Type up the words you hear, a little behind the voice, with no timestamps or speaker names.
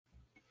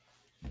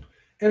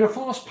In a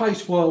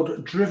fast-paced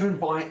world driven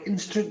by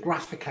instant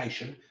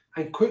gratification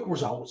and quick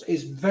results,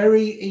 it's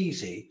very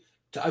easy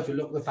to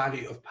overlook the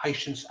value of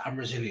patience and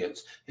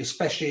resilience,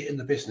 especially in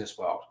the business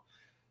world.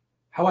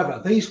 However,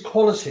 these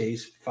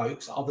qualities,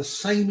 folks, are the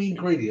same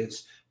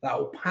ingredients that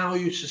will power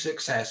you to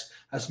success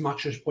as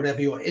much as whatever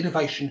your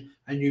innovation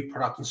and new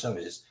product and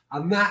services.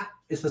 And that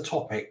is the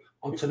topic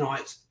on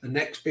tonight's The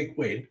Next Big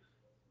Win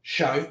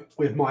show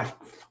with my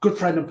good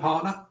friend and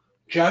partner,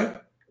 Joe,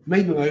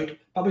 me, Mahmood.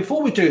 But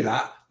before we do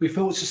that, we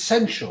feel it's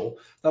essential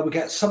that we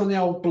get some of the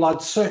old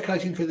blood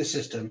circulating through the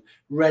system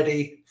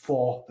ready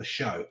for the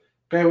show.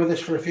 Bear with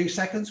us for a few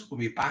seconds. We'll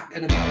be back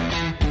in a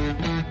moment.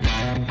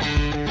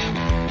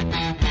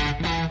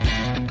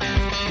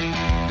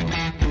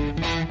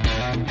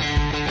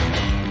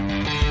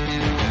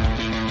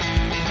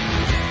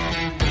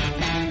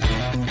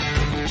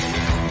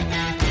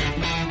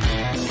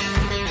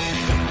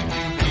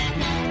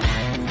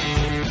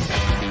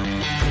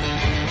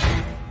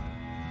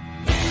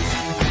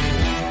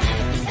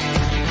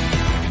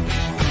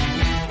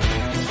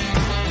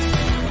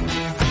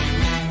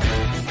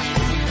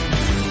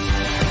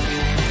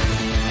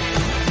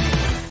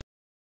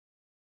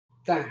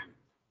 Damn,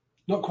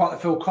 not quite the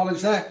Phil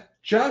Collins there.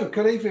 Joe,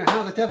 good evening.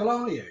 How the devil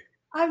are you?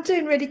 I'm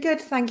doing really good,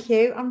 thank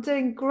you. I'm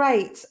doing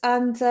great.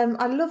 And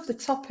I love the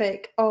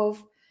topic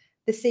of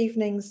this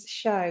evening's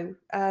show,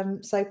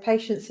 so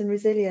patience and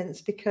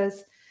resilience,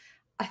 because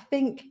I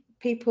think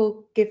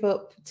people give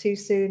up too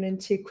soon and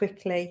too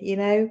quickly, you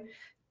know,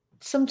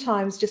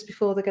 sometimes just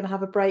before they're going to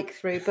have a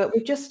breakthrough. But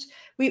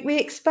we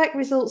expect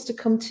results to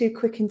come too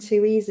quick and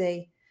too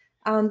easy.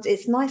 And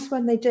it's nice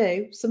when they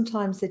do.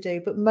 Sometimes they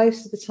do, but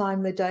most of the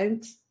time they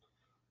don't.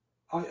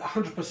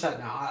 100%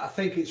 now. I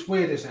think it's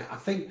weird, isn't it? I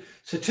think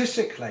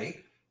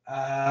statistically,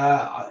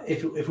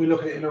 if we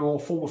look at it in a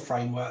more formal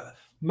framework,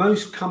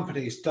 most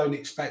companies don't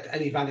expect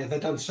any value. They've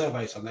done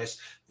surveys on this.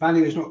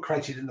 Value is not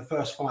created in the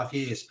first 5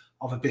 years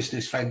of a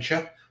business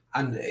venture.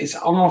 And it's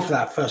after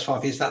that first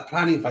 5 years, that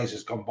planning phase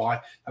has gone by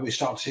and we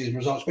start to see the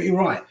results. But you're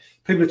right.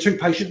 People are too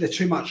patient. They're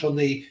too much on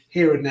the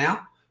here and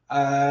now.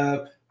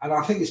 And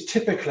I think it's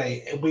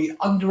typically we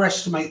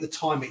underestimate the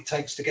time it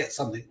takes to get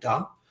something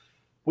done.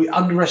 We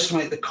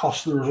underestimate the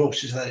cost and the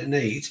resources that it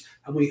needs,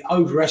 and we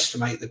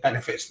overestimate the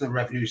benefits and the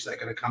revenues that are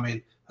going to come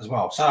in as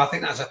well. So I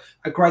think that's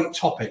a great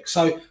topic.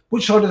 So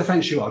which side of the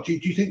fence you are? Do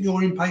you think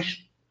you're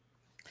impatient?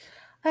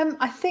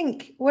 I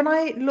think when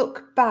I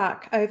look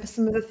back over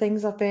some of the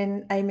things I've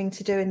been aiming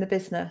to do in the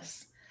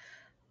business,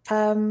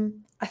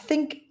 I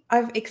think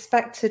I've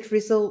expected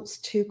results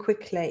too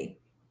quickly.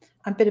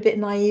 I've been a bit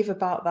naive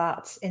about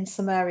that in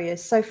some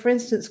areas. So, for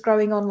instance,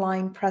 growing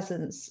online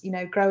presence, you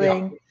know,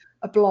 growing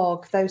a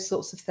blog, those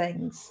sorts of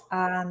things,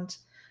 and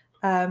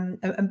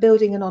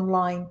building an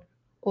online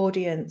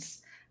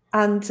audience.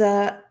 And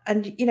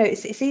you know,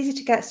 it's easy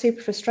to get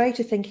super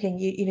frustrated thinking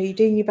you know you're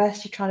doing your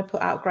best, you're trying to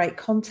put out great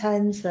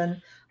content and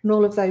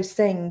all of those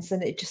things,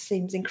 and it just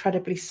seems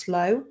incredibly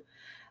slow.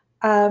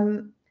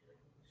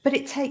 But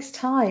it takes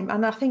time,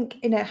 and I think,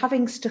 you know,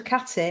 having stuck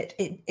at it,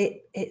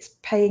 it's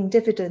paying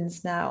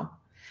dividends now.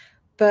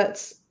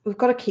 But we've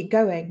got to keep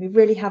going. We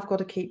really have got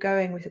to keep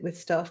going with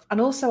stuff. And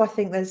also, I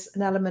think there's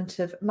an element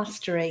of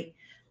mastery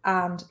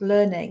and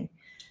learning.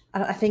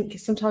 And I think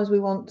sometimes we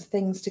want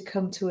things to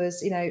come to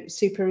us, you know,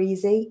 super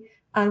easy,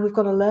 and we've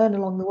got to learn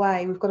along the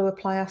way. We've got to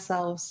apply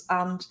ourselves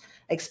and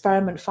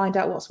experiment, find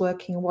out what's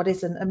working and what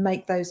isn't, and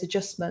make those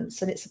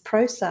adjustments. And it's a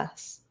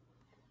process.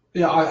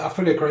 Yeah, I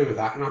fully agree with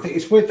that. And I think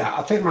it's with that.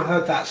 I think I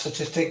heard that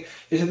statistic.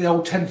 Is it the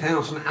old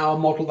 10,000 hour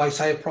model? They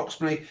say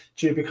approximately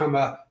to become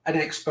an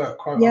expert,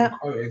 quote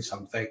unquote, in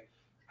something.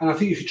 And I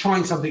think if you're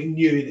trying something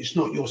new and it's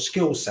not your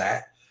skill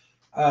set,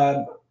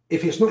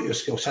 if it's not your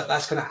skill set,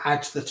 that's going to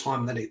add to the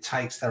time that it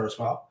takes there as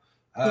well.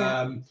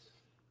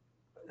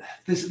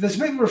 There's a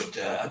bit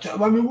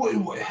of, I mean,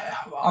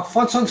 I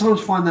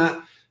sometimes find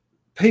that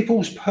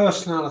people's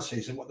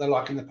personalities and what they're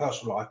like in their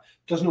personal life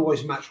doesn't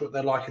always match what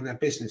they're like in their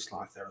business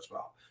life there as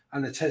well.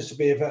 And there tends to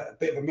be a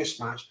bit of a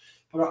mismatch.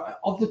 But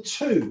of the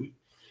two,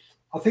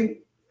 I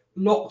think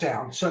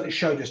lockdown certainly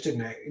showed us,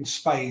 didn't it, in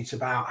spades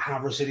about how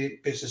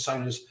resilient business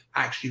owners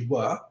actually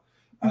were.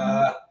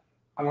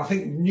 And I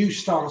think new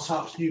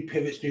startups, new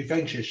pivots, new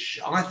ventures,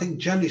 I think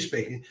generally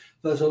speaking,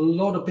 there's a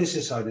lot of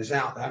business owners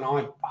out there, and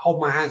I hold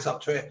my hands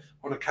up to it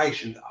on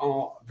occasion, that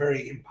are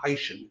very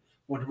impatient,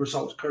 want the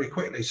results very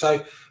quickly.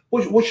 So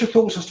what's your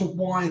thoughts as to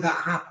why that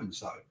happens,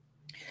 though?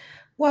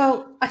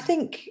 Well, I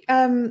think,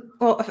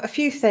 well, a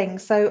few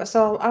things. So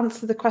I'll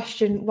answer the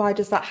question, why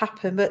does that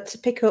happen? But to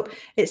pick up,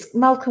 it's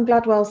Malcolm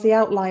Gladwell's The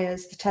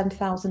Outliers, the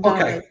 10,000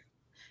 hours.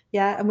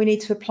 Yeah, and we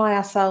need to apply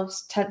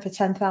ourselves for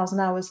 10,000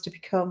 hours to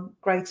become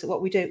great at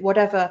what we do,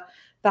 whatever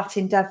that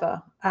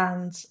endeavor.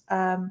 And,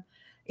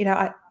 you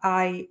know,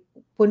 I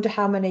wonder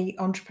how many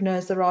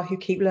entrepreneurs there are who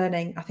keep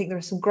learning. I think there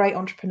are some great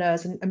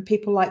entrepreneurs, and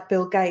people like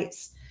Bill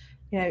Gates,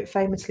 you know,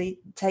 famously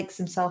takes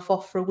himself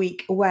off for a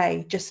week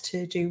away just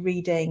to do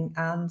reading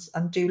and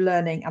do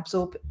learning,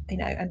 absorb, you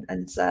know,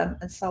 and so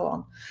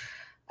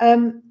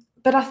on.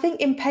 But I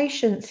think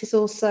impatience is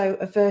also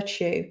a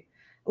virtue.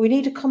 we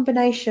need a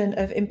combination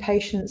of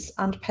impatience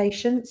and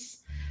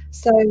patience.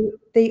 So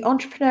the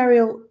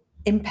entrepreneurial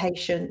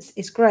impatience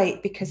is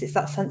great because it's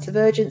that sense of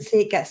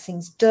urgency, it gets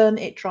things done,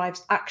 it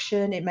drives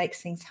action, it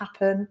makes things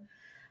happen.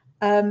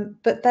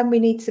 But then we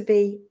need to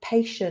be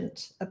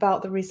patient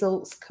about the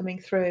results coming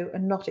through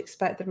and not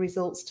expect the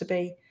results to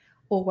be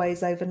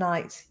always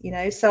overnight, you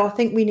know. So I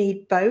think we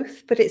need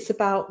both, but it's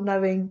about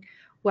knowing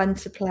when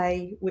to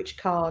play which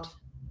card.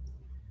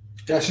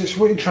 Yes, it's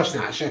really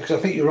interesting actually, because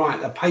I think you're right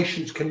that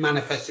patience can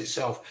manifest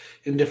itself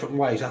in different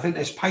ways. I think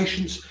there's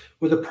patience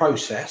with a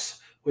process,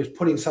 with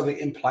putting something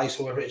in place,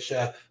 or whether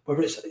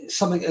it's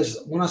something as,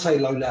 when I say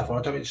low level,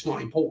 I don't mean it's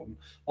not important,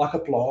 like a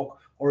blog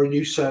or a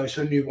new service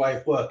or a new way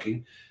of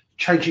working,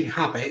 changing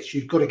habits.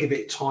 You've got to give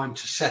it time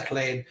to settle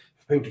in,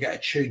 for people to get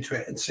attuned to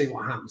it and see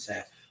what happens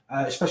there.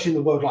 Especially in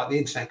the world like the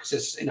internet, because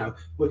it's, you know,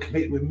 we're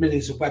competing with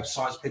millions of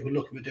websites, people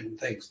looking for different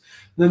things.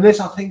 And then there's,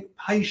 I think,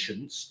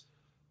 patience.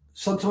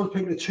 Sometimes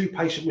people are too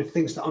patient with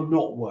things that are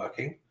not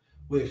working,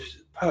 with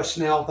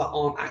personnel that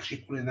aren't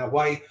actually pulling their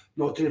way,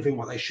 not delivering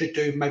what they should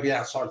do, maybe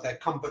outside of their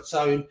comfort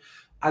zone.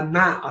 And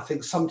that, I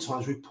think,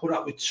 sometimes we put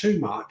up with too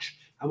much,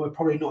 and we're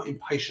probably not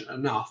impatient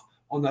enough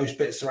on those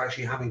bits that are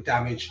actually having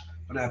damage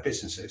on our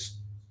businesses.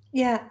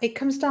 Yeah, it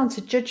comes down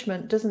to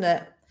judgment, doesn't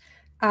it?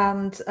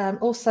 And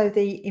also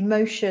the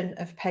emotion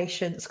of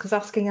patience, because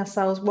asking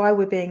ourselves why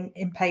we're being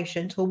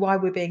impatient or why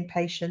we're being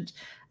patient,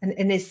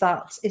 and is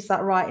that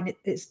right, and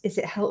is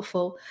it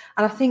helpful?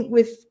 And I think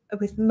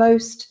with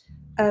most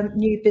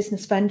new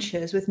business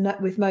ventures,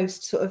 with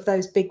most sort of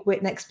those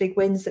next big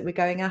wins that we're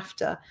going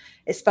after,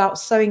 it's about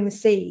sowing the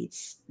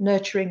seeds,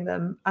 nurturing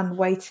them, and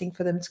waiting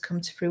for them to come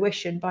to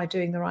fruition by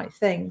doing the right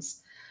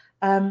things.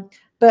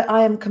 But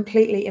I am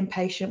completely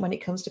impatient when it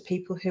comes to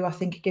people who I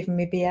think are giving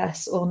me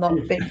BS or not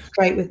being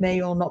straight with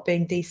me or not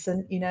being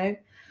decent, you know.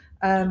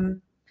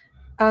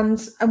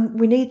 And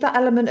we need that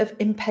element of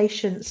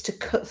impatience to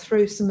cut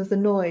through some of the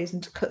noise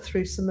and to cut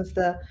through some of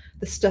the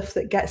stuff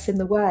that gets in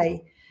the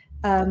way.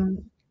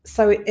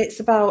 So it's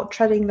about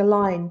treading the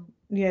line,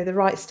 you know, the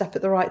right step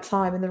at the right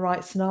time in the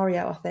right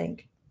scenario, I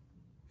think.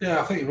 Yeah,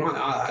 I think you're right.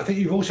 I think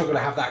you've also got to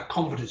have that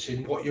confidence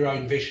in what your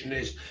own vision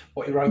is,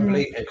 what your own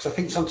belief is. Because I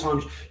think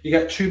sometimes you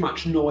get too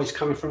much noise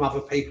coming from other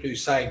people who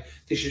say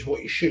this is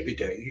what you should be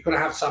doing. You've got to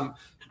have some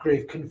degree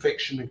of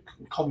conviction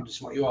and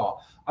confidence in what you are.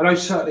 I know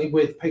certainly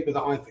with people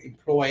that I've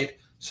employed,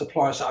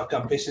 suppliers that I've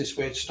done business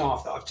with,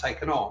 staff that I've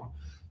taken on,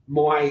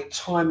 my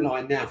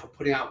timeline now for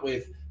putting up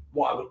with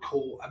what I would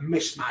call a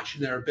mismatch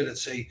in their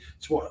ability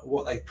to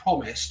what they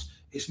promised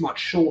is much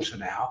shorter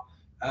now.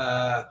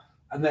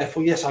 And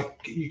therefore, yes,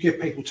 you give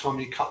people time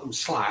and you cut them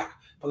slack,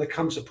 but there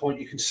comes a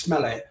point you can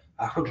smell it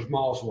 100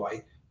 miles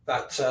away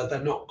that they're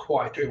not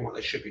quite doing what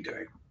they should be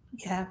doing.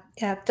 Yeah,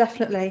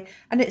 definitely.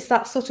 And it's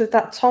that sort of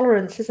that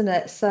tolerance, isn't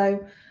it? So,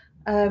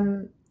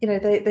 you know,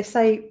 they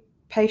say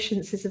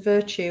patience is a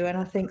virtue, and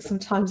I think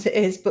sometimes it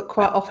is, but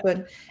quite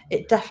often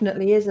it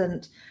definitely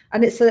isn't.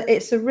 And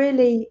it's a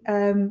really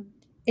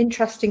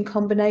interesting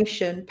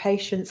combination,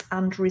 patience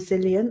and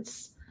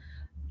resilience,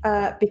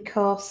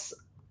 because,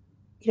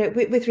 you know,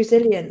 with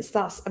resilience,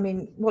 I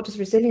mean, what does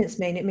resilience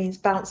mean? It means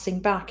bouncing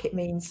back. It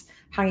means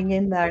hanging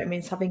in there. It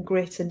means having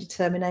grit and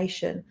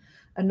determination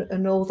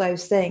and all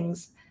those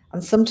things.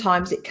 And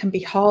sometimes it can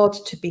be hard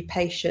to be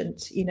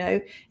patient. You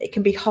know, it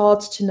can be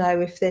hard to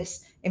know if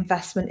this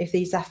investment, if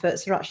these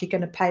efforts are actually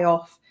going to pay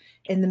off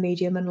in the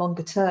medium and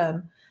longer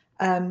term.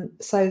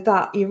 So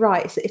that, you're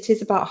right, it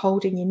is about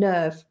holding your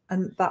nerve,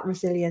 and that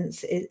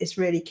resilience is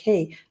really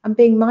key, and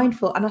being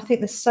mindful. And I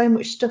think there's so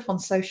much stuff on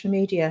social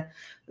media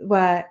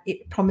where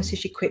it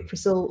promises you quick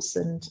results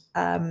and,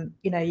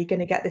 you know, you're going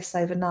to get this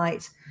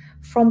overnight,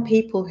 from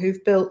people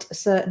who've built a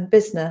certain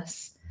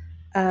business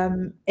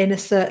in a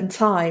certain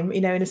time,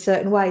 you know, in a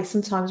certain way,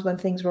 sometimes when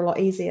things were a lot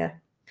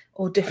easier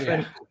or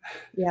different.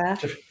 Yeah.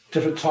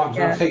 Different times.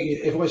 Yeah. And I think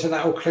it was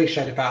that old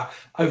cliche about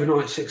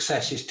overnight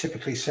success is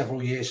typically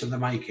several years in the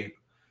making.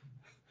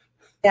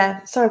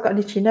 Yeah, sorry, I've got an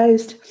itchy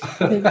nose.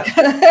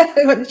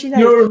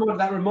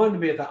 That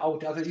reminded me of that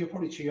old. I think you're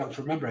probably too young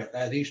to remember it.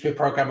 There used to be a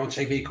program on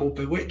TV called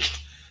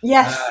Bewitched.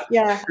 Yes,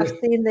 I've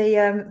seen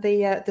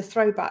the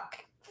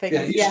throwback thing.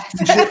 Yeah, yes.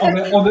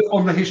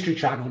 on the History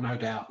Channel, no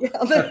doubt. Yeah,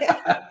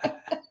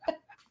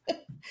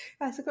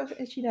 yes, I've got an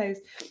itchy nose.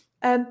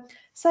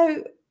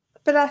 So,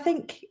 but I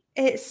think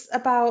it's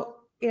about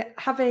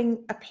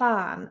having a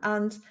plan.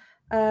 And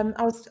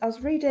I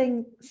was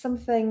reading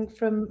something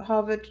from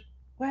Harvard.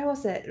 Where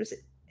was it?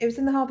 It was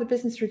in the Harvard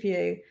Business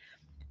Review,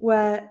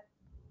 where,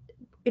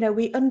 you know,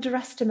 we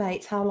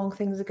underestimate how long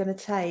things are going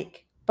to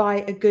take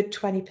by a good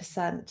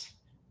 20%.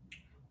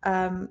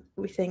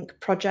 We think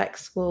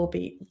projects will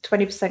be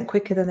 20%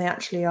 quicker than they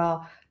actually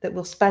are, that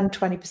we'll spend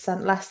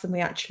 20% less than we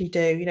actually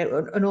do, you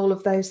know, and all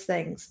of those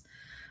things.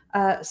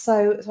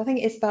 So I think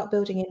it's about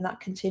building in that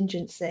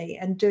contingency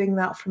and doing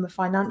that from a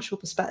financial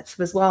perspective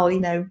as well, you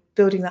know,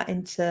 building that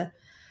into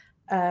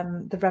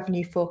the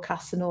revenue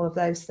forecasts and all of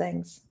those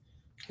things.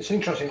 It's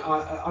interesting.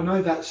 I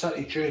know that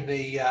certainly during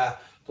the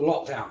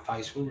lockdown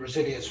phase, when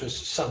resilience was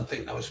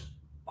something that was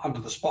under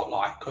the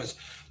spotlight, because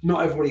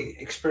not everybody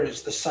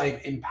experienced the same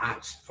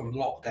impact from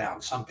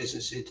lockdown. Some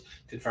businesses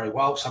did very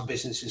well, some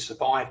businesses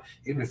survived,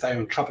 even if they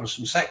were in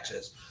troublesome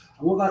sectors.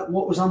 And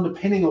what was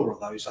underpinning all of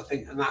those, I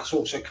think, and that's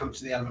also come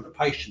to the element of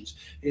patience,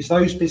 is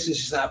those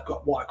businesses that have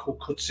got what I call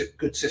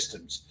good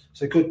systems.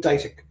 So good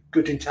data,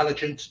 good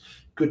intelligence,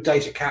 good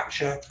data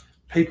capture,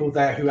 people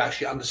there who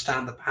actually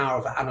understand the power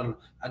of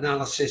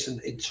analysis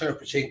and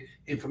interpreting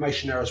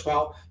information there as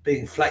well,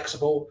 being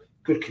flexible,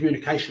 good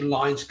communication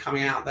lines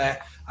coming out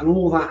there, and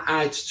all that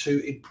adds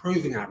to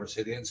improving our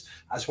resilience,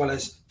 as well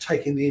as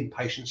taking the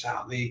impatience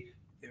out of the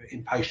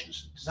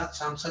impatience. Does that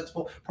sound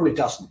sensible? Probably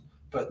doesn't,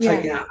 but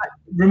taking out,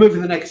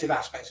 removing the negative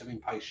aspects of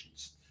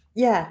impatience.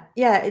 Yeah,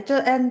 it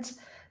does. And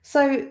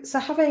so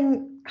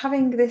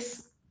having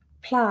this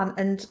plan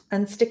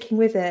and sticking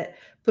with it,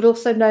 but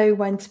also know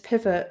when to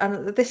pivot.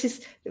 And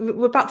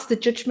we're back to the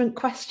judgment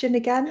question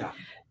again.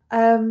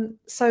 Yeah.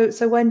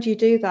 So when do you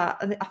do that?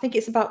 And I think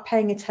it's about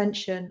paying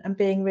attention and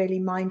being really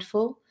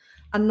mindful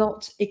and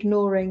not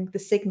ignoring the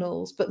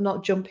signals, but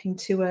not jumping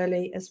too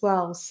early as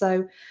well.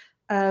 So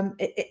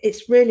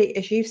it's really,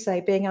 as you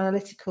say, being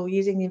analytical,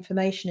 using the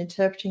information,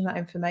 interpreting that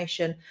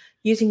information,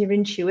 using your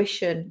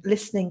intuition,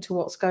 listening to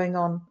what's going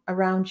on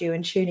around you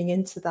and tuning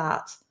into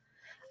that,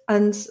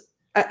 and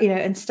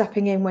and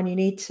stepping in when you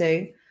need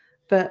to,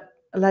 but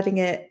letting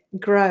it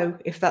grow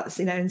if that's,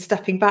 and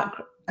stepping back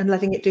and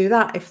letting it do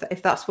that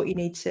if that's what you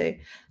need to.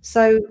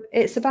 So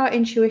it's about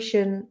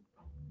intuition,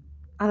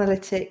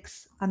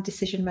 analytics, and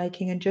decision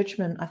making and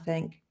judgment, I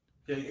think.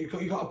 Yeah,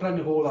 you've got a blend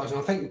of all those. And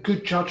I think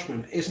good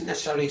judgment isn't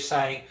necessarily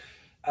saying,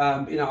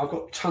 I've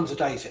got tons of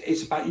data.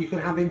 It's about, you can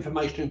have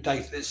information and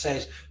data that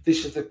says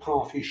this is the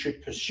path you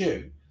should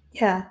pursue.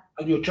 Yeah.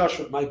 And your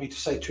judgment may be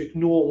to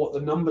ignore what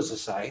the numbers are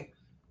saying.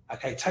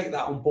 Okay, take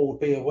that on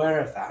board, be aware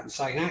of that, and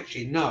saying,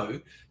 actually, no,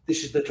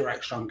 this is the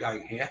direction I'm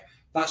going here.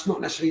 That's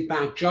not necessarily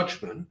bad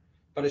judgment,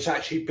 but it's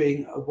actually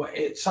being aware.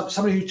 It's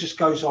somebody who just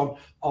goes on,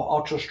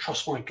 I'll just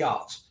trust my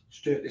gut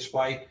to do it this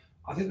way.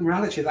 I think the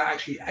reality of that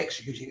actually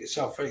executing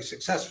itself very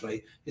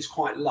successfully is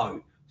quite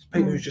low.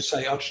 People who just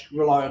say, I'll just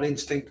rely on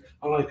instinct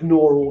and I'll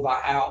ignore all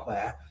that out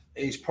there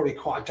is probably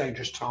quite a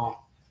dangerous path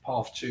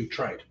to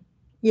tread.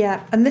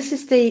 Yeah, and this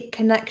is the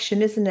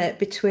connection, isn't it,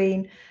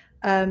 between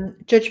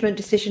judgment,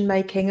 decision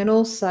making, and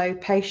also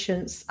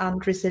patience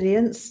and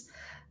resilience.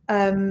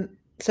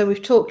 So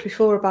we've talked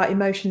before about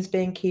emotions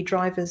being key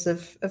drivers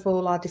of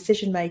all our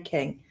decision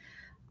making,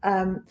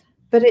 but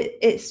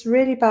it's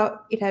really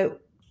about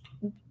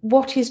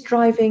what is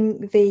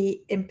driving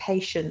the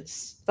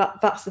impatience.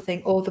 That's the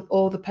thing, or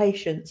the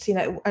patience,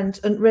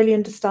 and really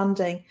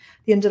understanding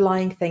the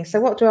underlying thing. So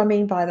what do I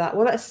mean by that?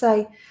 Well, let's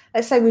say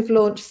we've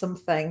launched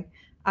something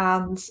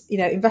and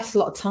invest a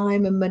lot of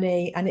time and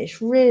money, and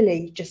it's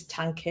really just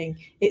tanking.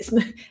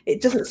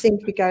 It doesn't seem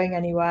to be going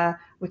anywhere.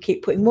 We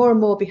keep putting more and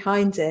more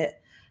behind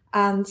it,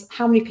 and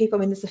how many people?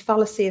 I mean, there's a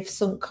fallacy of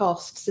sunk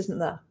costs, isn't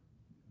there?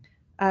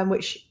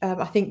 Which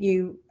I think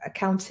you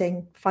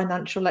accounting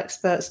financial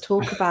experts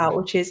talk about,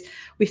 which is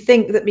we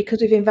think that because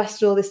we've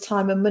invested all this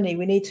time and money,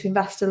 we need to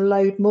invest a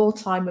load more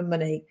time and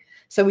money,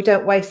 so we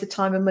don't waste the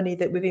time and money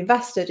that we've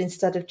invested,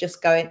 instead of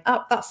just going,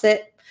 oh, that's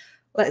it.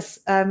 Let's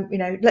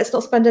let's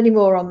not spend any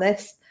more on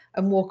this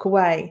and walk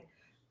away.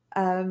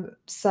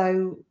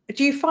 So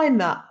do you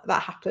find that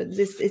happens?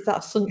 Is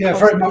that something? Yeah,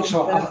 very much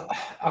so.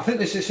 I think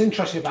this is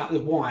interesting about the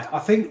why. I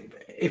think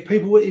if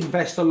people would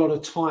invest a lot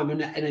of time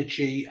and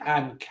energy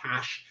and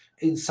cash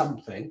in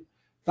something,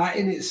 that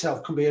in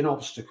itself can be an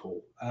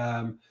obstacle,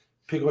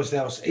 because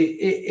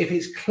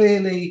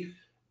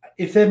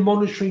if they're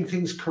monitoring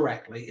things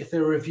correctly, if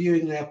they're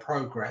reviewing their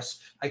progress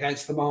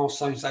against the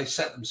milestones they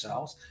set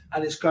themselves,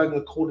 and it's going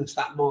according to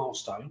that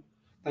milestone,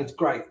 that's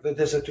great.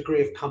 There's a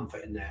degree of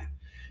comfort in there.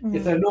 Mm.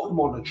 If they're not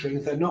monitoring,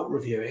 if they're not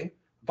reviewing,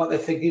 but they're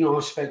thinking, I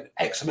spent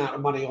X amount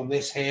of money on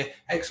this here,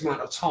 X amount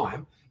of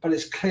time, but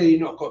it's clearly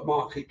not got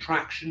market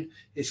traction.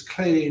 It's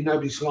clearly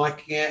nobody's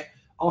liking it.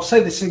 I'll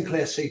say the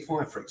Sinclair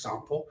C5, for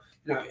example,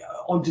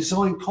 on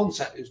design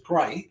concept, it was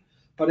great,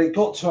 but it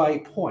got to a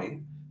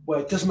point where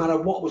it doesn't matter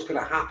what was going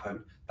to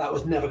happen, that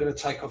was never going to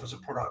take off as a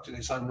product in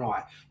its own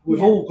right.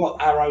 We've all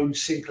got our own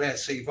Sinclair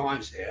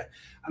C5s here.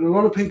 And a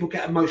lot of people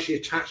get emotionally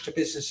attached to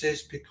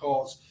businesses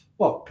because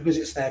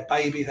it's their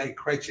baby. They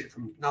created it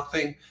from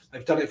nothing.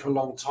 They've done it for a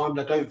long time.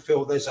 They don't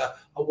feel there's a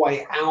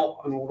way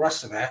out and all the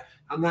rest of it.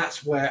 And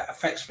that's where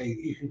effectively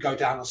you can go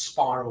down a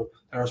spiral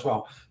there as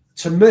well.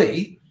 To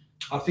me,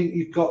 I think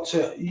you've got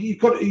to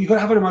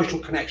have an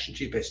emotional connection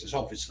to your business,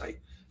 obviously,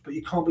 but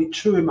you can't be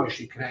too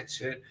emotionally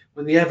connected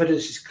when the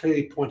evidence is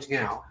clearly pointing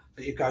out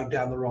that you're going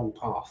down the wrong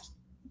path.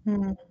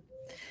 Mm.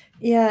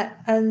 Yeah,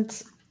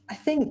 and I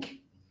think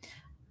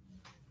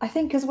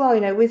as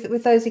well,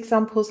 with those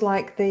examples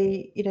like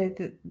the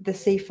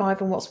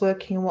C5 and what's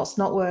working and what's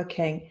not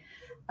working,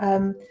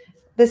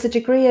 there's a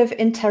degree of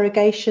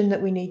interrogation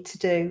that we need to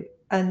do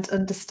and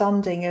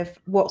understanding of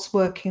what's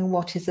working and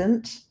what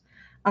isn't.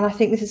 And I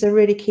think this is a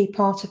really key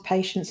part of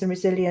patience and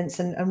resilience,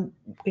 and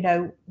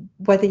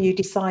whether you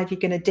decide you're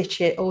going to ditch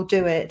it or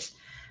do it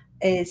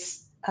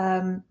is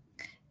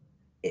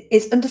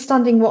it's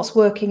understanding what's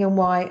working and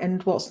why,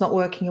 and what's not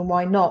working and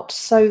why not,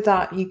 so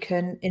that you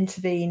can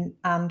intervene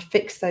and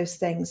fix those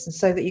things, and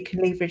so that you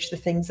can leverage the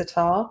things that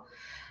are.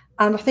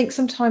 And I think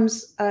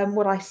sometimes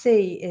what I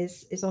see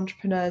is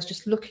entrepreneurs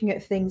just looking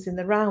at things in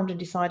the round and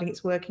deciding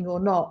it's working or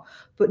not,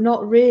 but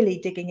not really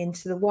digging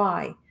into the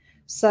why.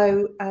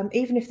 So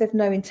even if they've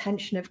no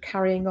intention of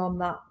carrying on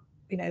that,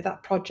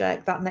 that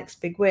project, that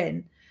next big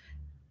win,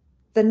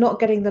 they're not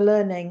getting the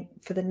learning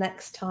for the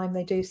next time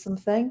they do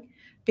something,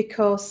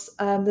 because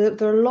there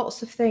are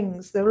lots of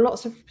things, there are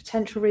lots of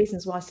potential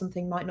reasons why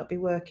something might not be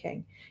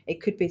working. It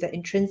could be that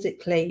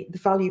intrinsically the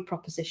value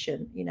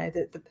proposition,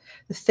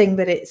 the thing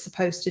that it's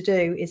supposed to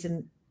do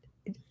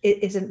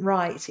isn't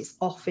right, it's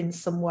off in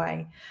some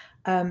way.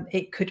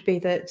 It could be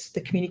that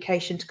the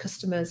communication to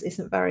customers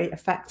isn't very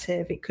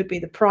effective. It could be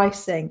the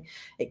pricing.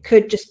 It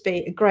could just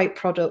be a great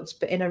product,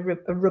 but in a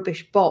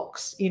rubbish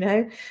box,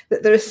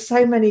 that there are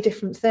so many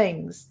different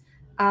things.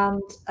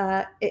 And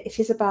it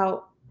is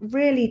about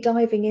really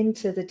diving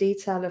into the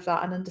detail of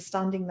that and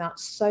understanding that,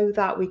 so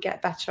that we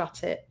get better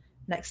at it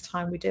next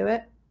time we do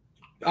it.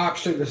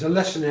 Absolutely, there's a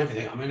lesson in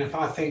everything. I mean, if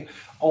I think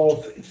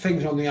of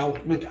things on the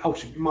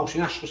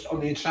multinational, on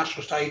the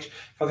international stage,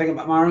 if I think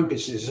about my own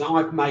business,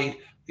 I've made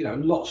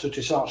lots of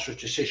disastrous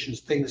decisions,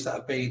 things that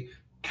have been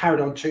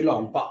carried on too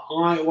long. But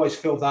I always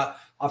feel that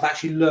I've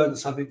actually learned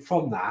something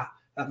from that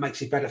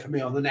makes it better for me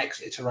on the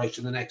next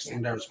iteration, the next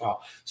thing there as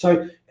well.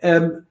 So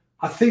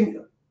I think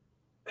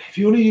if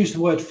you want to use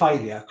the word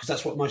failure, because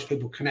that's what most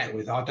people connect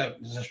with, I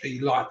don't necessarily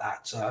like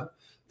that term.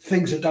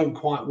 Things that don't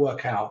quite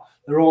work out,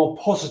 there are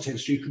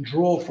positives you can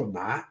draw from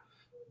that,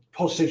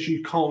 positives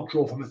you can't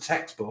draw from a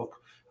textbook,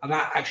 and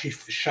that actually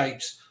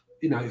shapes,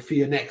 for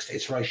your next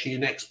iteration,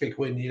 your next big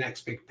win, your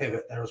next big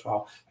pivot there as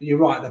well. And you're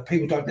right that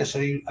people don't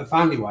necessarily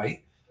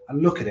evaluate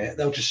and look at it;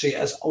 they'll just see it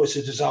as, oh, it's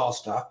a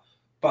disaster.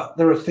 But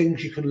there are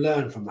things you can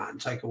learn from that and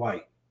take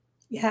away.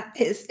 Yeah,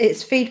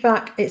 it's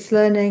feedback, it's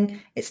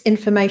learning, it's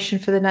information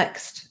for the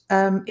next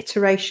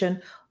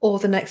iteration, or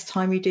the next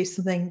time you do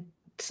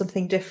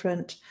something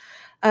different.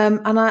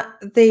 And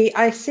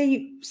I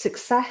see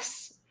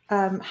success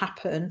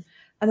happen,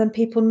 and then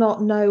people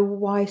not know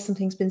why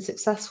something's been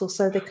successful,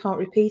 so they can't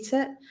repeat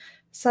it.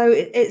 So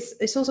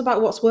it's also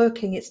about what's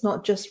working. It's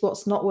not just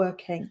what's not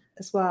working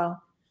as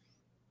well.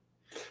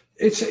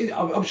 I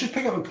was just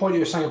picking up a point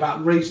you were saying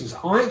about reasons.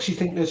 I actually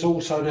think there's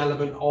also an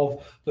element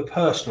of the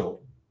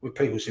personal with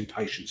people's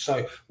impatience.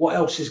 So what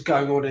else is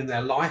going on in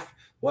their life?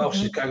 What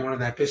else is going on in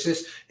their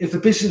business? If the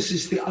business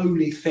is the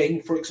only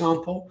thing, for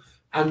example,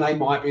 and they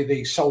might be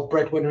the sole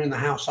breadwinner in the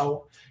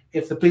household,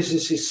 if the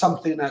business is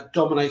something that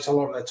dominates a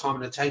lot of their time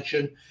and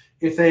attention,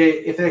 if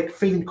they're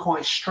feeling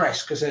quite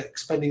stressed because they're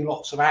spending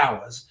lots of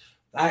hours,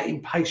 that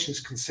impatience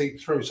can seep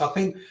through. So I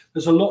think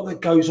there's a lot that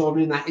goes on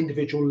in that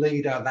individual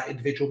leader, that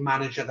individual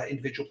manager, that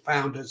individual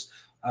founder's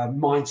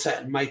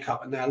mindset and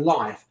makeup in their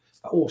life,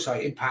 but also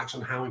impacts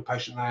on how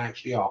impatient they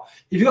actually are.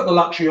 If you've got the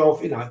luxury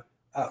of,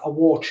 a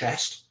war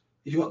chest,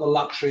 if you've got the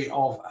luxury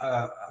of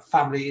a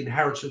family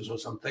inheritance or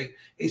something,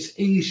 it's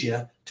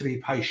easier to be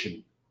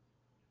patient.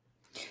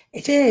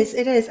 It is.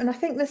 And I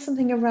think there's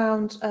something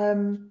around,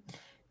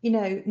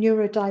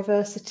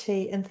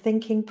 neurodiversity and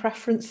thinking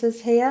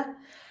preferences here.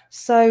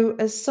 So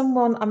as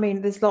someone,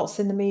 there's lots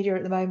in the media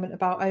at the moment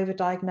about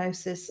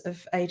overdiagnosis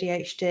of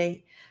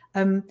ADHD.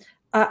 And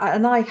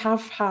I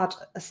have had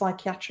a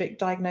psychiatric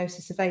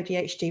diagnosis of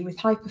ADHD with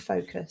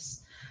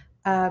hyperfocus.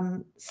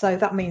 So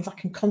that means I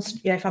can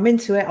concentrate, if I'm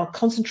into it, I'll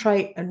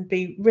concentrate and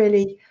be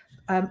really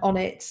on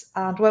it,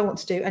 and won't want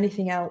to do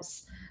anything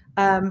else.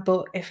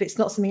 But if it's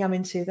not something I'm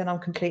into, then I'm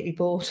completely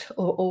bored,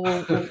 or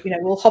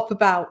we'll hop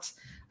about.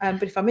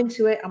 But if I'm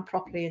into it, I'm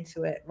properly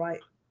into it,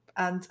 right?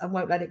 And I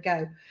won't let it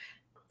go.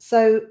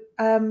 So,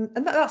 and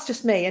that's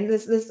just me. And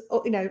there's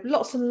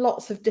lots and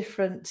lots of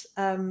different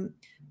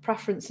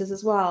preferences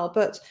as well.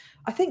 But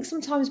I think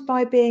sometimes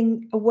by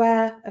being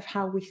aware of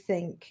how we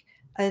think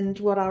and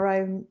what our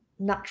own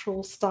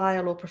natural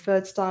style or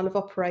preferred style of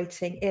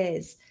operating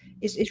is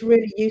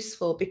really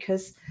useful,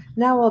 because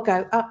now I'll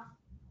go,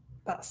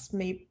 that's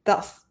me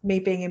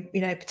being,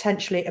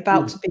 potentially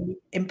about to be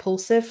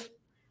impulsive.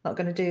 Not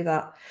going to do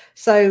that.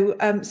 So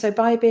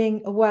by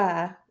being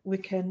aware, we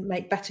can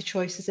make better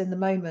choices in the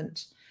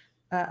moment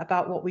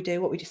about what we do,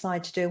 what we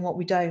decide to do, and what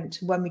we don't,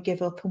 when we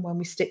give up and when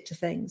we stick to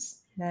things.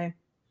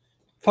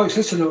 Folks,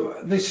 listen,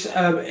 this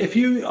if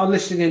you are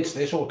listening into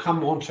this or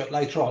come onto it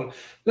later on,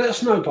 let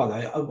us know, by the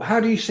way, how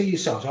do you see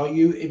yourselves? Are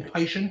you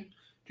impatient?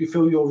 Do you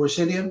feel you're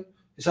resilient?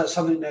 Is that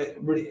something that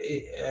really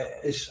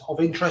is of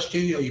interest to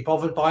you? Are you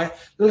bothered by it?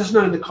 Let us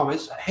know in the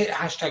comments. Hit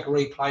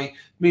 #replay.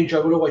 Me and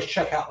Joe will always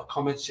check out the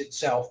comments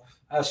itself.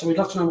 So we'd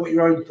love to know what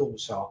your own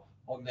thoughts are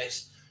on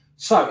this.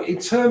 So in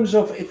terms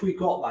of, if we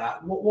got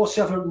that, what's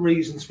the other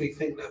reasons we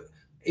think that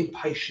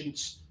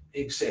impatience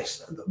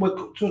exists?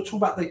 We'll talk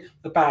about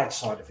the bad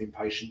side of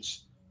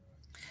impatience.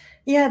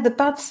 Yeah, the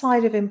bad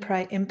side of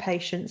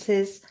impatience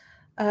is,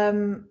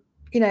 when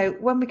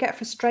we get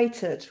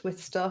frustrated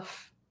with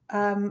stuff,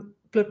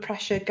 blood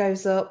pressure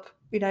goes up,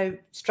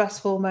 stress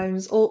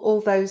hormones, all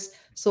those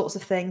sorts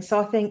of things. So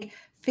I think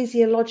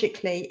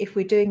physiologically, if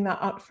we're doing that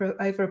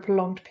over a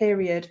prolonged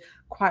period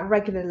quite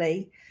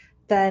regularly,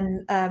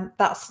 then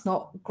that's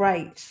not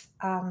great,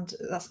 and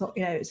that's not,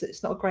 you know,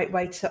 it's not a great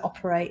way to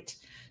operate.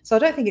 So I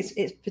don't think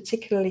it's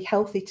particularly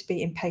healthy to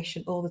be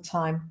impatient all the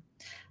time.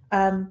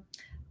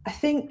 I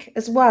think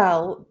as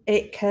well,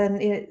 it can,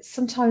 you know,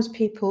 sometimes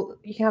you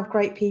can have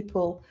great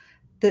people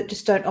that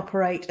just don't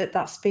operate at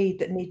that speed,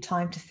 that need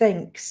time to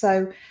think.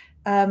 So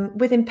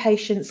with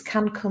impatience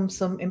can come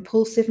some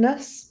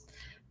impulsiveness.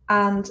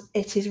 And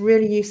it is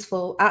really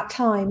useful at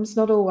times,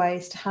 not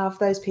always, to have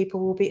those people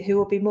who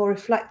will be more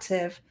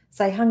reflective,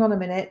 say, hang on a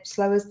minute,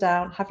 slow us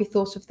down, have you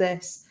thought of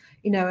this?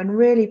 You know, and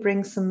really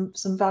bring some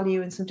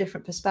value and some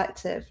different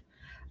perspective.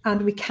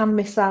 And we can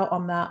miss out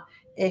on that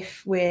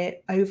if we're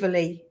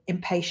overly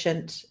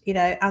impatient, you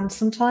know. And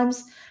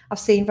sometimes I've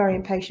seen very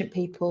impatient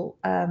people,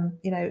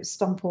 you know,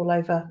 stomp all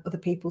over other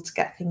people to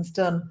get things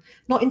done,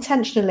 not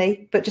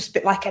intentionally, but just a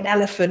bit like an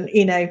elephant,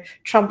 you know,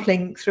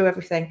 trampling through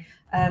everything.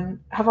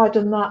 Have I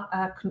done that?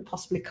 I couldn't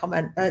possibly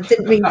comment.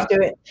 Didn't mean to do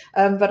it,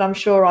 but I'm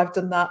sure I've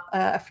done that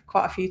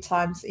quite a few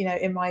times, you know,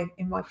 in my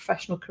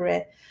professional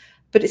career.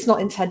 But it's not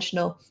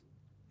intentional.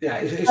 Yeah,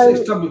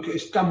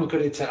 it's done with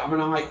good intent. I mean,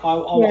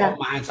 I'll Yeah. hold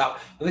my hands up.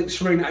 I think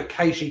Serena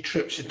occasionally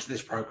trips into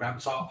this program,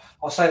 so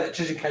I'll say that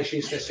just in case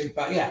she's listening.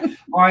 But yeah,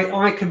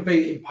 I can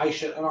be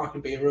impatient, and I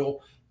can be a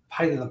real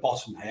pain in the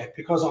bottom here,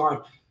 because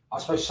I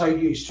suppose so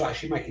used to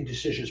actually making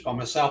decisions by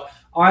myself.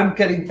 I'm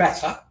getting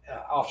better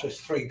after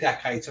 3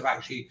 decades of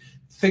actually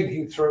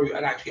thinking through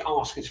and actually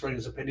asking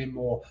Serena's opinion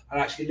more,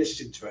 and actually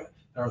listening to it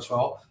there as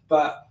well.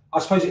 But I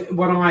suppose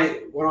when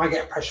I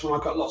get pressure, when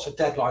I've got lots of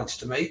deadlines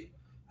to meet,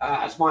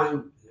 as my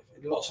own,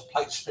 lots of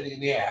plates spinning in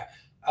the air,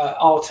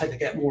 I'll tend to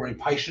get more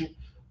impatient.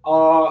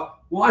 What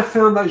I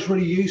found those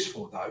really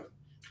useful, though,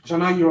 because I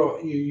know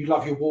you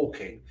love your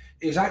walking,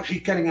 is actually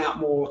getting out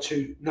more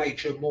to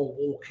nature, more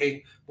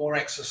walking, more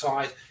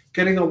exercise,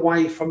 getting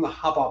away from the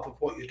hubbub of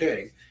what you're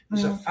doing.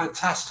 Is a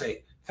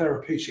fantastic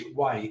therapeutic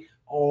way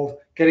of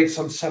getting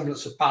some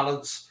semblance of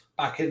balance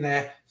back in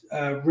there,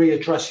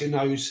 readdressing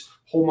those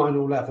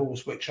hormonal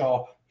levels which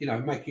are, you know,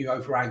 making you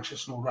over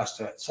anxious and all the rest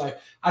of it. So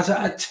as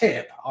a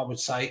tip, I would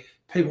say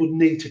people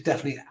need to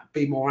definitely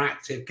be more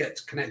active, get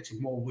connected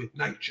more with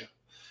nature,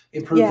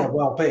 improve their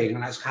well-being,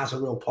 and that has a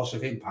real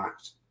positive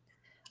impact.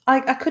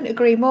 I couldn't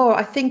agree more.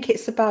 I think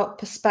it's about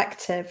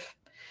perspective.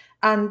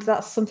 And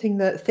that's something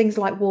that things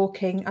like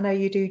walking, I know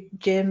you do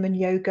gym and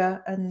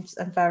yoga and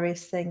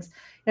various things,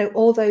 you know,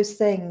 all those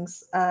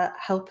things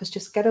help us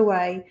just get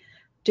away,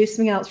 do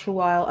something else for a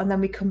while, and then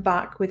we come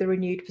back with a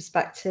renewed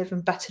perspective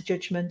and better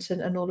judgment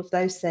and all of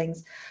those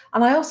things.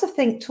 And I also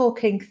think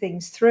talking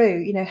things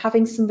through, you know,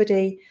 having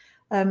somebody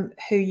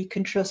who you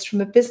can trust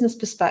from a business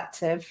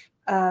perspective,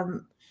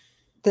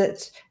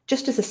 that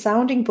just as a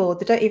sounding board,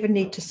 they don't even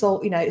need to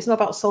solve, you know, it's not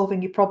about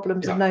solving your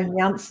problems and knowing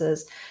the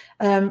answers.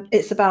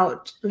 It's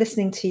about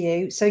listening to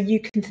you so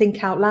you can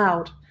think out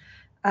loud.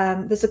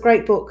 There's a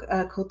great book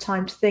called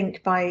Time to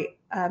Think by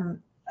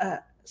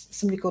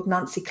somebody called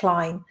Nancy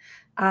Klein.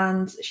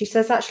 And she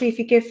says, actually,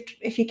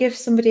 if you give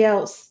somebody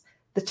else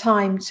the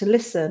time to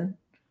listen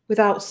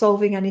without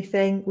solving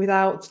anything,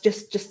 without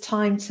just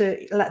time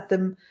to let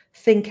them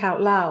think out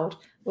loud,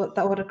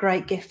 what a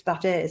great gift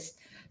that is.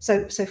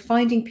 So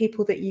finding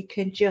people that you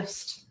can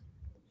just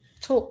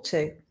talk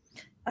to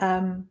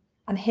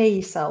and hear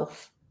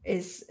yourself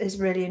is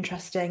really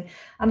interesting.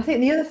 And I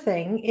think the other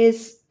thing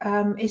is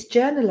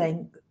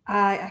journaling.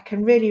 I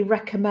can really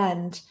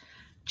recommend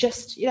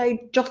just, you know,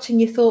 jotting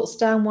your thoughts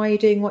down while you're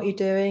doing what you're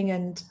doing,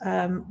 and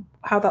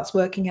how that's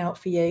working out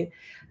for you.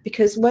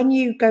 Because when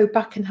you go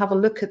back and have a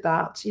look at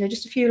that, you know,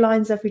 just a few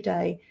lines every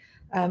day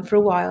for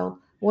a while,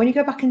 when you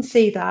go back and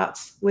see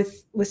that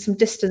with some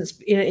distance,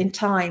 you know, in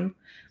time,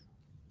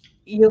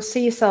 you'll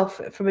see yourself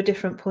from a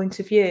different point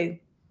of view.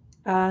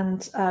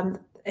 And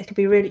it'll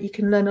be really, you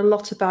can learn a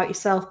lot about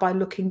yourself by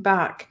looking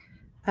back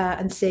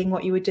and seeing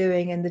what you were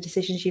doing and the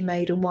decisions you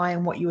made and why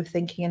and what you were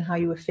thinking and how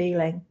you were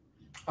feeling.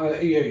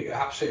 Yeah,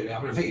 absolutely.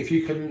 I mean, I think if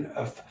you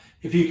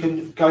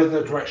can go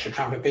the direction of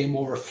trying to be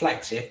more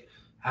reflective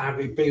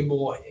and be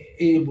more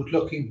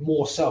inward-looking,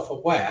 more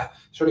self-aware,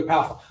 it's really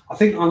powerful. I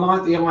think I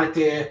like the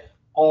idea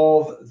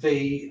of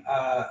the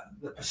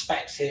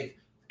perspective,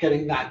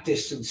 getting that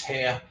distance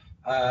here,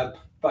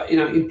 but, you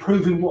know,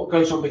 improving what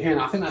goes on behind.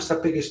 I think that's the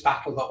biggest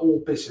battle that all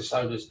business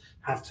owners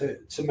have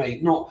to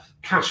make. Not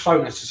cash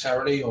flow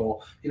necessarily, or,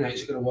 you know,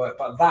 is it going to work,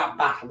 but that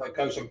battle that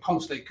goes on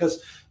constantly,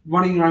 because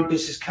running your own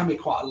business can be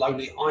quite a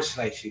lonely,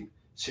 isolating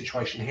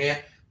situation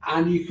here,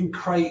 and you can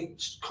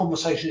create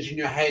conversations in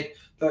your head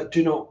that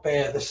do not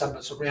bear the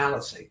semblance of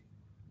reality.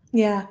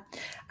 Yeah,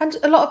 and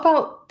a lot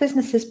about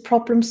business is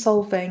problem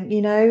solving,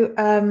 you know.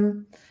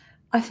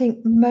 I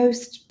think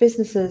most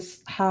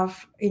businesses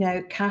have, you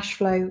know, cash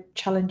flow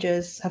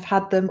challenges, have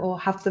had them or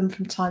have them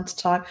from time to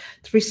time.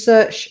 The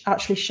research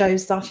actually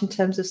shows that in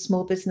terms of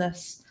small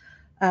business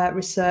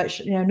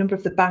research, you know, a number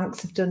of the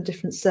banks have done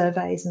different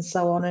surveys and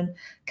so on, and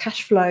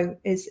cash flow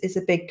is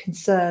a big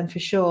concern for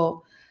sure.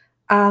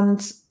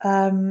 And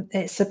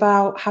it's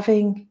about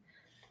having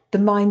the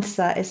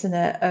mindset, isn't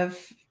it,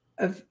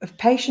 of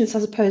patience, I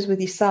suppose,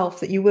 with yourself,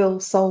 that you will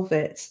solve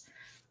it,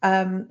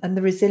 and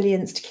the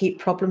resilience to keep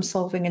problem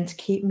solving and to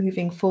keep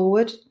moving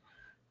forward,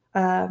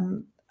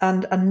 and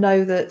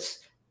know that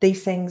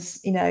these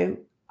things, you know,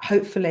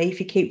 hopefully, if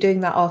you keep doing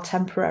that, are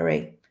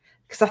temporary.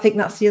 Because I think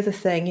that's the other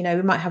thing, you know,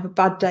 we might have a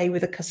bad day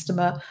with a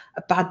customer,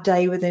 a bad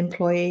day with an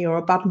employee, or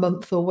a bad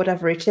month, or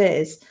whatever it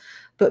is,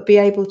 but be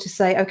able to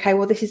say, okay,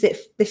 well, this is it.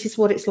 This is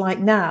what it's like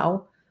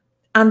now,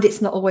 and it's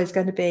not always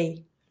going to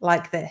be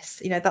like this.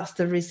 You know, that's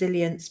the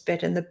resilience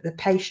bit, and the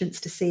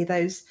patience to see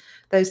those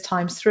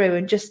times through,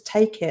 and just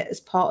take it as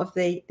part of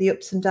the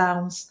ups and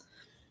downs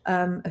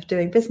of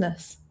doing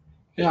business.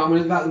 Yeah, I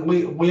mean, that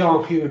we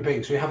are human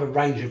beings. We have a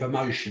range of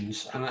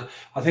emotions, and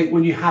I think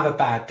when you have a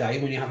bad day,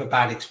 when you have a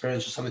bad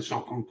experience, or something's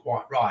not gone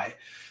quite right,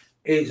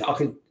 I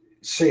can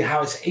see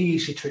how it's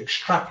easy to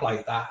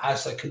extrapolate that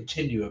as a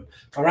continuum.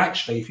 Or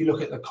actually, if you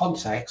look at the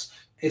context,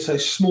 it's a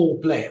small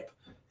blip,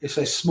 it's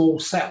a small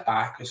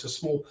setback, it's a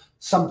small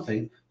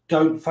something.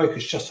 Don't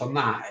focus just on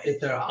that. If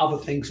there are other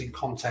things in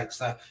context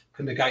that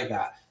can negate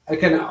that.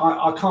 Again,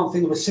 I can't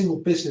think of a single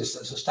business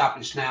that's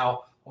established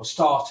now or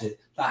started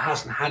that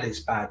hasn't had its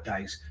bad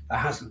days, that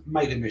hasn't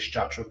made a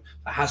misjudgment,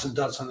 that hasn't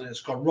done something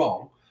that's gone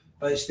wrong.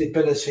 But it's the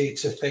ability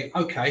to think,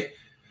 okay,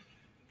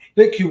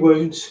 lick your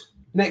wounds.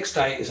 Next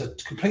day is a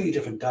completely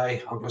different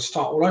day. I'm going to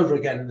start all over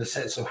again in the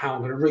sense of how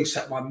I'm going to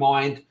reset my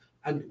mind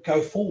and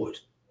go forward.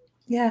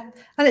 Yeah.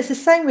 And it's the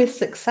same with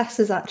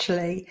successes,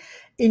 actually.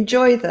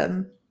 Enjoy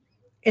them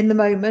in the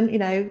moment, you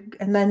know,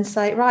 and then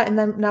say, right, and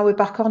then now we're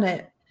back on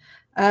it.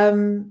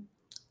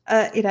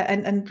 You know,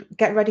 and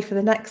get ready for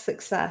the next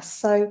success.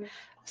 So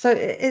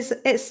it's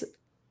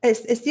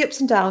the ups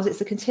and downs. It's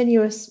the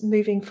continuous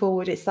moving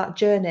forward. It's that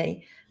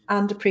journey,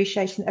 and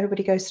appreciating that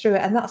everybody goes through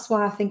it. And that's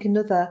why I think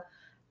another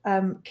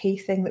key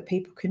thing that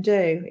people can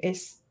do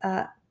is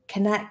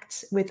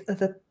connect with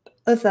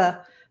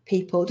other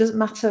people. It doesn't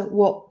matter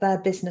what their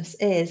business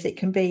is. It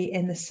can be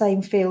in the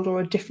same field or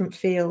a different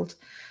field.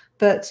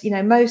 But, you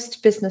know,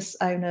 most business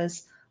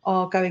owners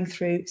are going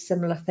through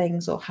similar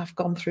things, or have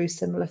gone through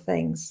similar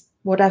things,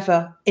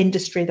 whatever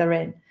industry they're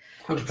in.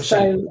 100%.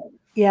 So,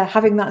 yeah,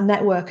 having that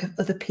network of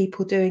other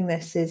people doing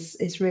this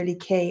is really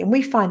key. And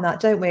we find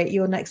that, don't we, at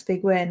Your Next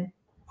Big Win?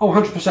 Oh,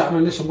 100%. I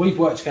mean, listen, we've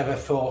worked together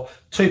for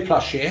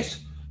 2+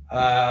 years.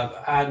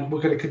 And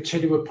we're going to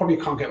continue. We probably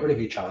can't get rid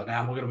of each other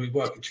now. We're going to be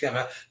working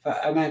together for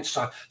an immense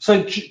time.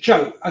 So,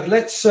 Joe,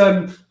 let's,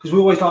 because we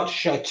always like to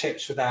share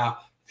tips with our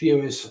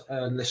viewers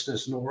and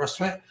listeners and all the rest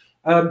of it.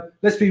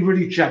 Let's be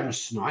really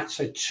generous tonight.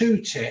 So 2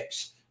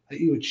 tips that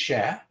you would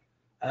share.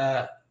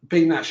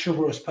 Being that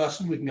chivalrous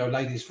person, we can go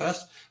ladies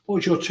first. What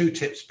would your 2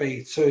 tips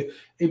be to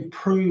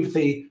improve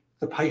the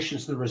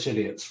patience and the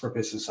resilience for a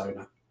business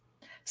owner?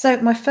 So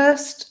my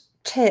first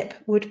tip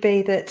would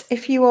be that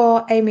if you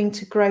are aiming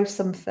to grow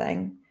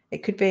something,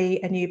 it could be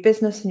a new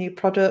business, a new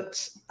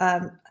product.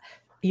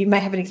 You may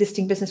have an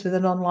existing business with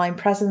an online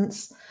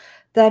presence.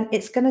 Then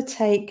it's going to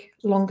take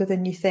longer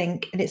than you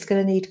think, and it's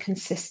going to need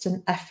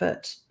consistent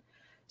effort.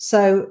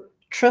 So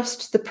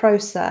trust the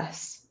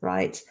process,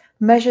 right?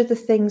 Measure the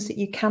things that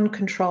you can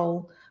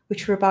control,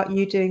 which are about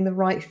you doing the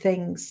right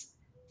things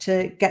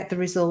to get the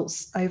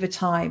results over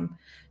time.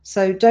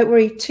 So don't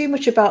worry too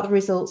much about the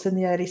results in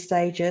the early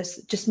stages.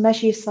 Just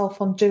measure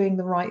yourself on doing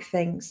the right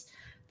things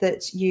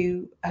that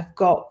you have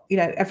got, you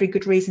know, every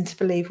good reason to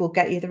believe will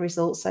get you the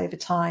results over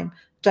time.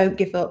 Don't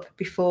give up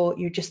before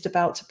you're just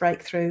about to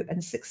break through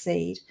and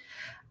succeed.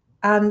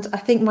 And I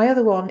think my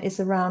other one is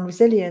around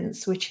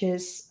resilience, which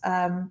is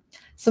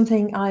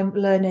something I'm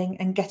learning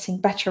and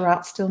getting better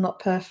at, still not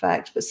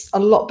perfect, but a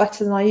lot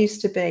better than I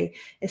used to be,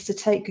 is to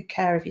take good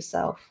care of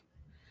yourself.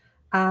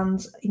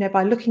 And, you know,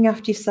 by looking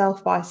after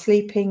yourself, by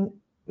sleeping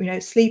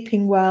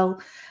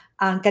well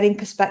and getting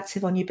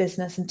perspective on your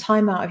business and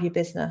time out of your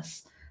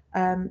business,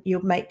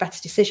 you'll make better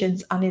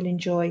decisions, and you'll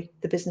enjoy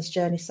the business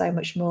journey so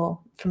much more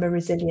from a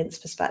resilience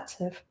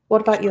perspective.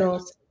 What about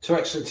yours? 2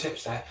 excellent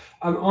tips there.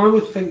 I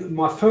would think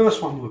my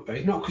first one would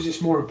be, not because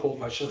it's more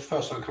important, but just the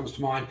first one that comes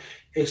to mind,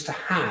 is to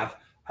have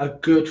a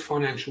good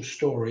financial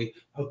story,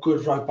 a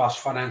good, robust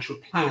financial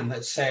plan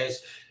that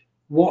says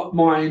what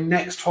my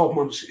next 12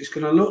 months is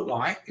going to look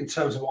like in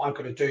terms of what I'm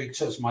going to do in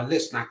terms of my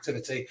list and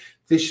activity.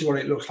 This is what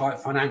it looks like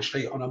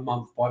financially on a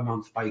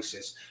month-by-month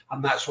basis.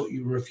 And that's what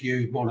you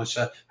review,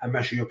 monitor, and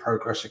measure your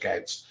progress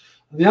against.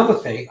 And the other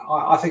thing,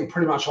 I think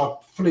pretty much I'm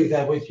fully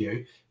there with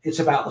you. It's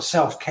about the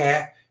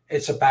self-care.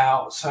 It's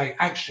about saying,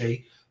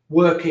 actually,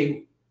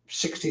 working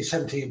 60,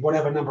 70,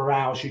 whatever number of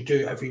hours you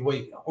do every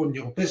week on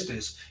your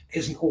business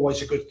isn't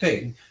always a good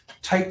thing.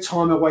 Take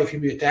time away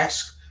from your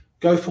desk,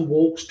 go for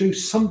walks, do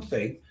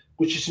something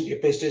which isn't your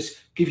business.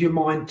 Give your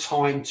mind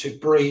time to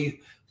breathe,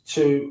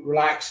 to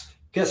relax,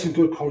 get some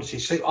good quality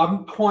sleep. I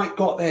haven't quite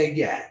got there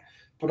yet,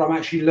 but I'm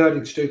actually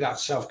learning to do that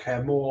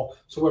self-care more.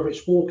 So whether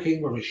it's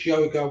walking, whether it's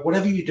yoga,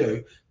 whatever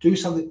you do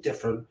something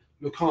different,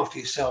 look after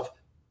yourself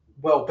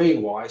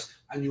well-being wise,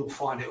 and you'll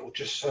find it will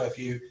just serve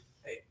you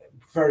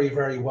very,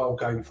 very well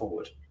going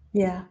forward.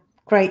 Yeah,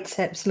 great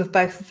tips. Love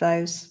both of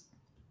those.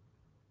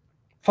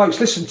 Folks,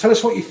 listen, tell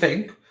us what you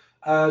think.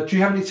 Do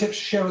you have any tips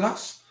to share with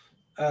us?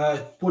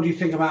 What do you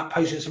think about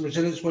patience and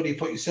resilience? Where do you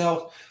put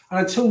yourself? And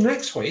until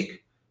next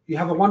week, you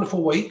have a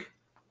wonderful week,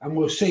 and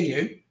we'll see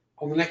you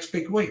on the next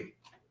big week.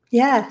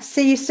 Yeah,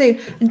 see you soon.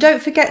 And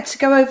don't forget to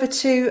go over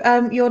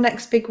to Your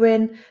Next Big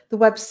Win, the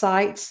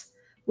website,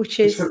 which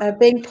is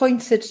being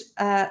pointed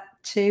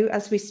to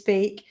as we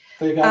speak.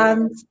 There you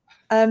go.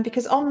 And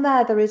because on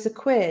there is a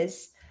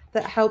quiz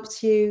that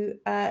helps you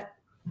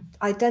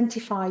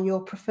identify your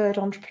preferred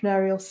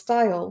entrepreneurial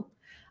style.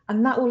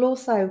 And that will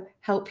also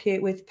help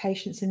you with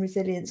patience and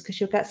resilience,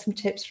 because you'll get some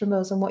tips from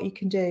us on what you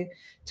can do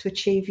to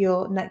achieve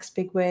your next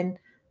big win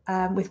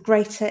with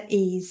greater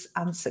ease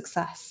and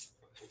success.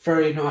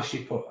 Very nicely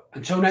put.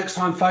 Until next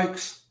time,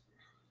 folks.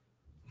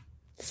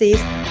 See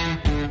you.